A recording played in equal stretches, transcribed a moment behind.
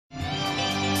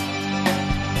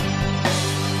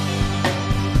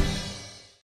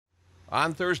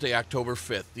On Thursday, October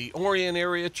 5th, the Orion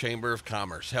Area Chamber of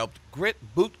Commerce helped GRIT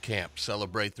Bootcamp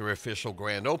celebrate their official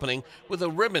grand opening with a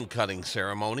ribbon-cutting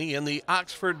ceremony in the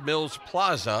Oxford Mills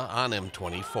Plaza on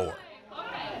M24.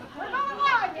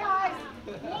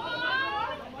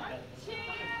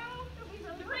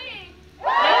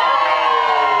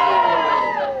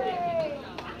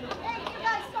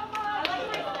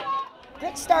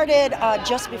 GRIT started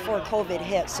just before COVID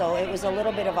hit, so it was a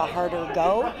little bit of a harder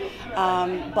go,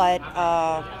 but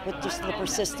with just the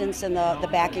persistence and the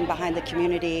backing behind the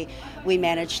community, we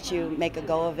managed to make a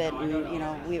go of it, and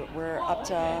we're up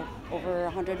to over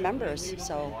 100 members.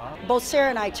 So both Sarah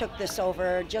and I took this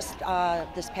over just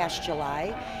this past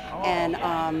July,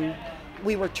 and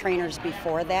we were trainers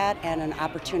before that, and an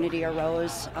opportunity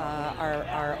arose.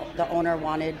 The owner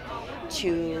wanted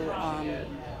to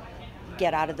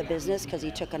get out of the business because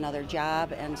he took another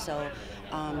job, and so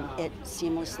it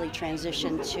seamlessly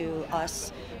transitioned to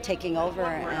us taking over,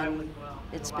 and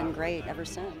it's been great ever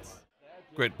since.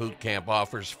 GRIT Bootcamp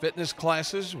offers fitness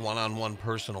classes, one-on-one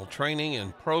personal training,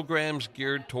 and programs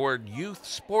geared toward youth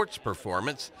sports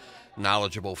performance.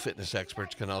 Knowledgeable fitness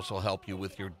experts can also help you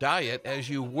with your diet as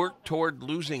you work toward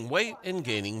losing weight and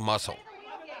gaining muscle.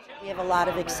 We have a lot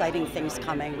of exciting things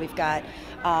coming. We've got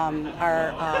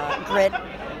our GRIT,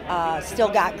 Still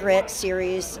Got Grit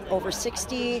series over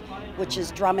 60, which is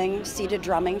drumming, seated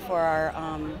drumming for our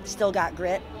Still Got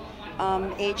Grit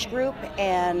age group,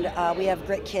 and we have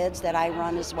GRIT Kids that I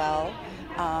run as well.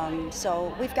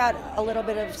 So we've got a little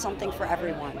bit of something for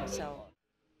everyone.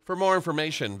 For more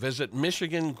information, visit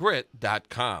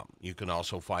MichiganGrit.com. You can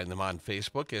also find them on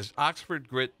Facebook as Oxford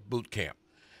GRIT Bootcamp.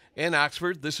 In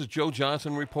Oxford, this is Joe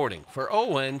Johnson reporting for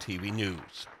ONTV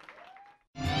News.